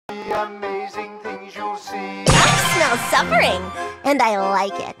amazing things you'll see. I smell suffering, and I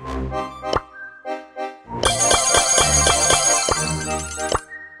like it.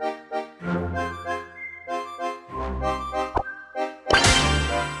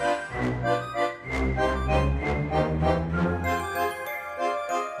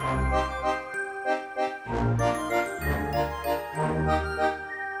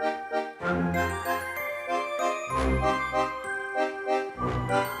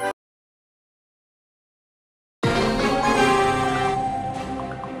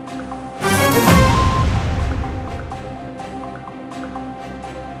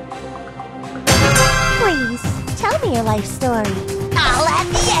 Please, tell me your life story. I'll add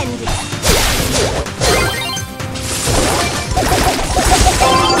the ending.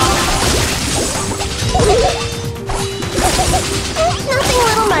 Nothing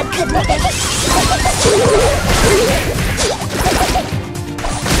little mud couldn't fix.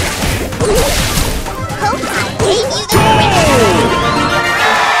 Hope I gave you the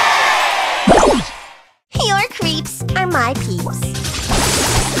Your creeps are my peeps.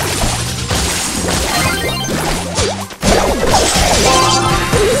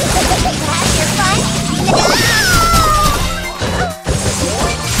 Have your fun?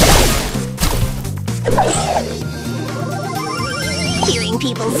 Hearing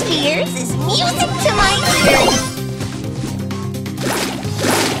people's fears is music to my ears.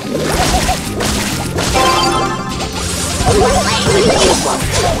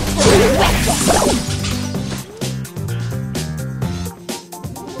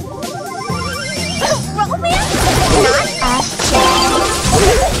 Romance? Not a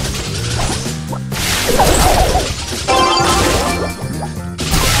chance.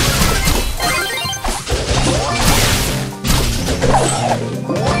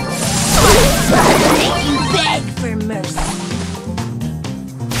 Make you beg for mercy.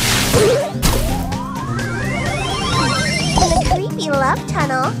 In the creepy love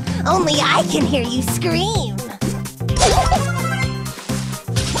tunnel, only I can hear you scream.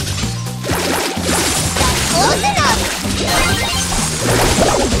 That's close enough.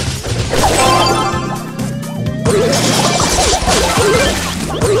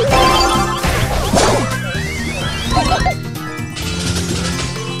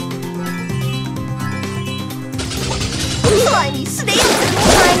 Slimy snails and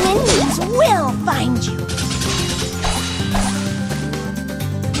my minions will find you.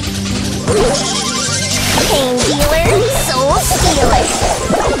 Pain dealer, soul stealer.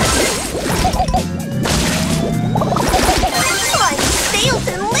 Slimy snails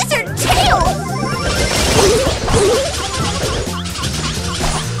and lizard tails.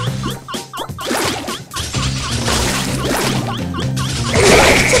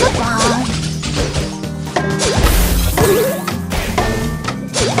 To the bog.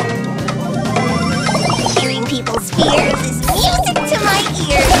 Hearing people's fears is music to my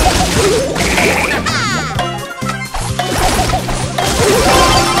ears.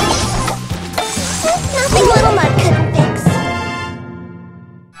 Nothing little mud couldn't fix.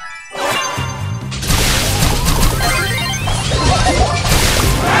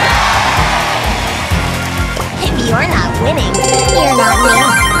 If you're not winning, you're not me.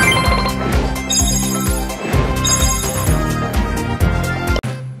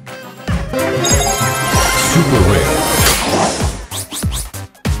 Super Rare.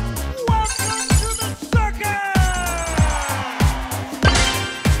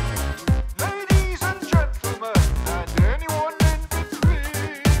 Ladies and gentlemen, and anyone in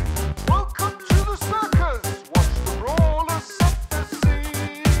between, welcome to the circus. Watch the brawlers set the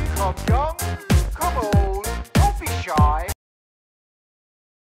scene. Come young, come old, don't be shy.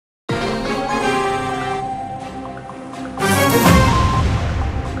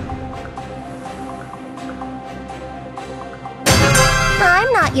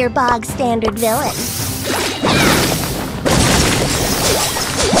 I'm not your bog standard villain.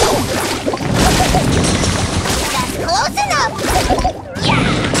 That's close enough! Yeah!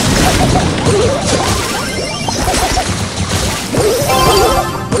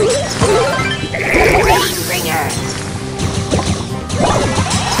 Rainbringer!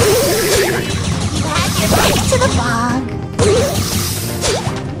 You had your back to the bog.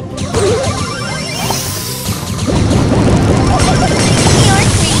 Your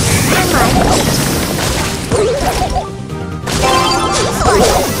creeps are my creeps.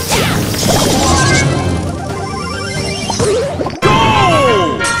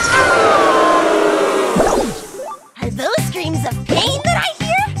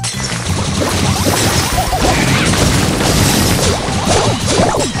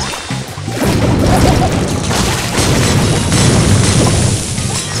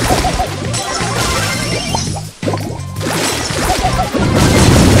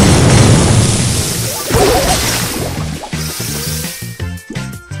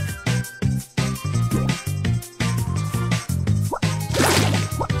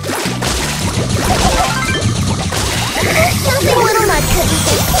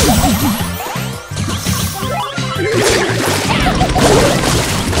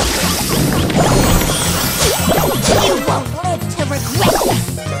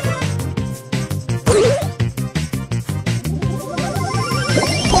 Creepy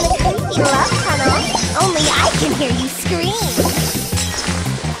love tunnel. Only I can hear you scream.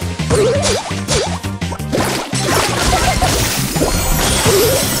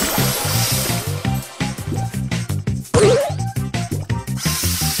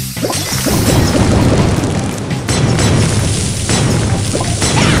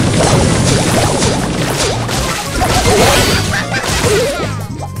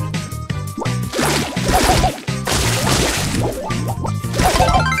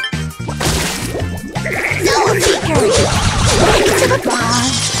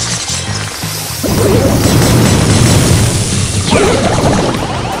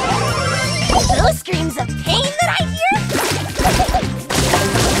 Those screams of pain that I hear?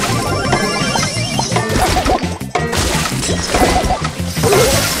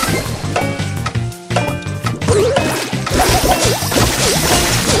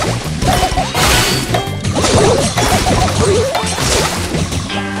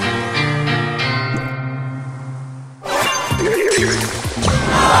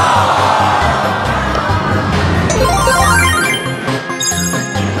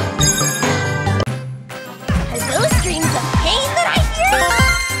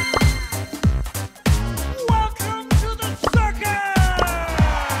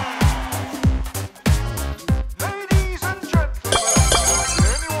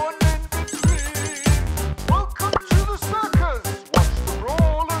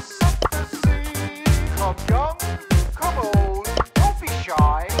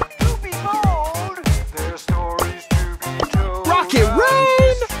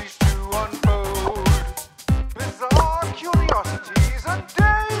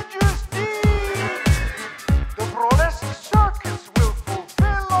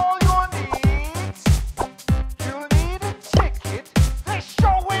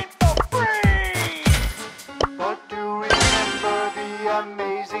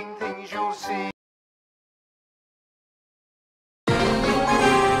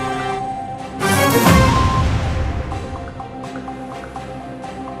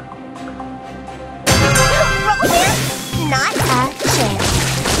 Not a chance.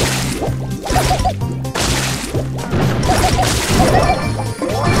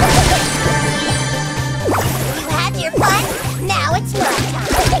 You had your fun, now it's my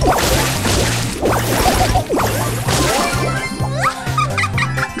time.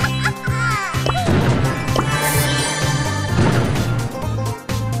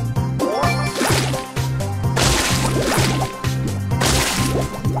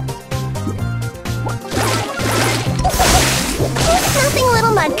 Nothing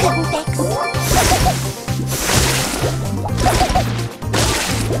little mud couldn't fix.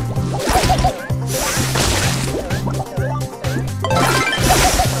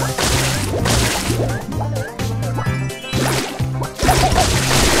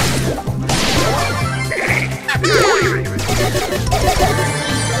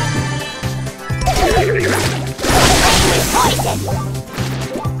 Poison!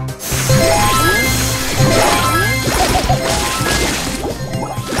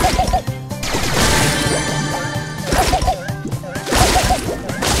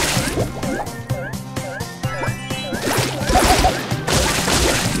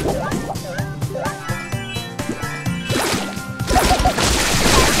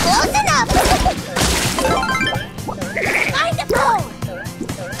 Close enough! Find the phone!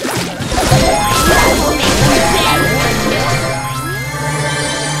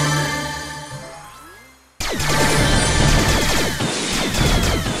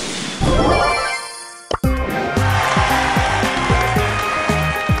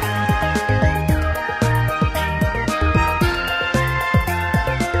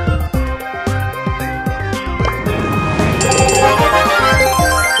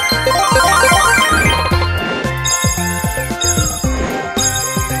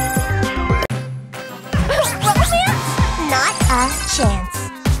 Not a chance.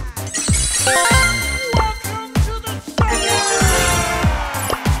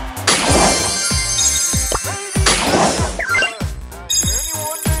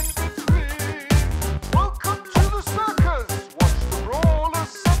 Welcome to the circus. Watch the brawlers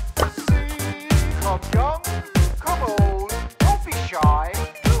set the scene. Come young, come old, don't be shy,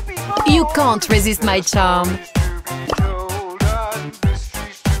 do be bold. You can't resist my charm. To be told and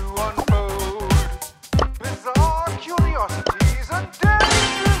mysteries to unfold. Bizarre curiosities and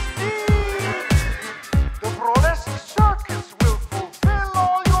dangerous deeds. The Brawlesque Circus will fulfill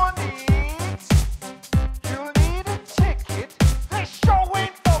all your needs. You'll need a ticket, this show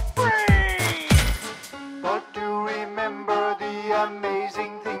ain't for free. But do remember the amazing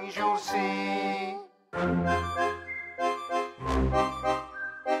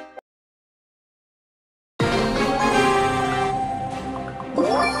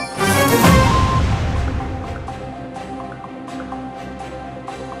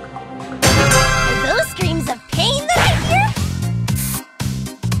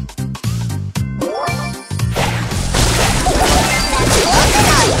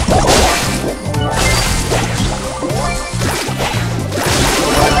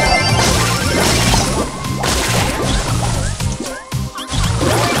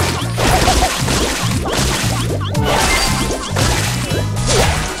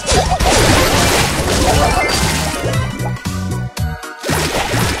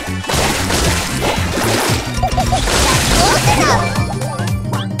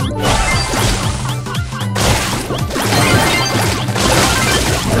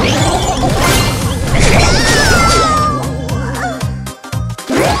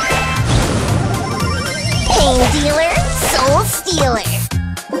stealer.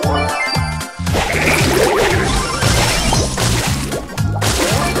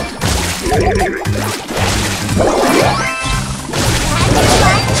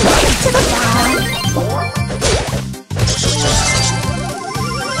 To the ball.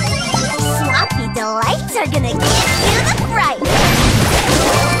 Sloppy delights are gonna give you the fright.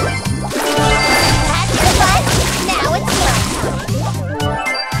 Had your fun, now it's your time.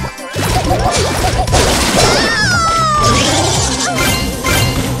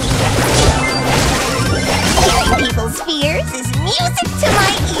 Hearing people's fears is music to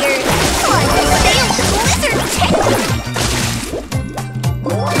my ears. Like the sails of lizard tendons.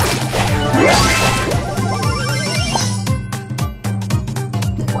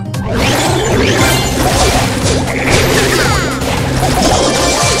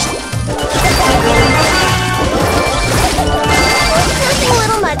 Nothing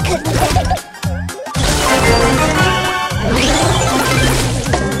little mud couldn't fix.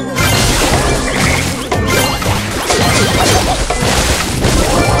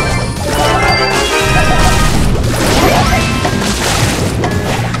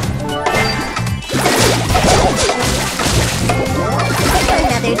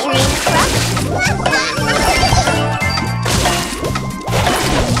 Another dream crush.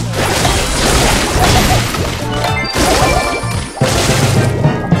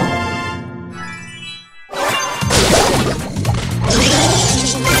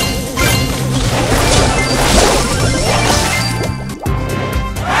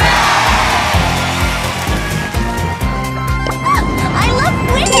 I love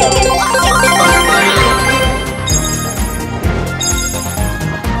winning and watching the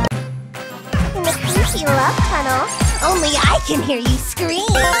in the creepy love tunnel, only I can hear you scream.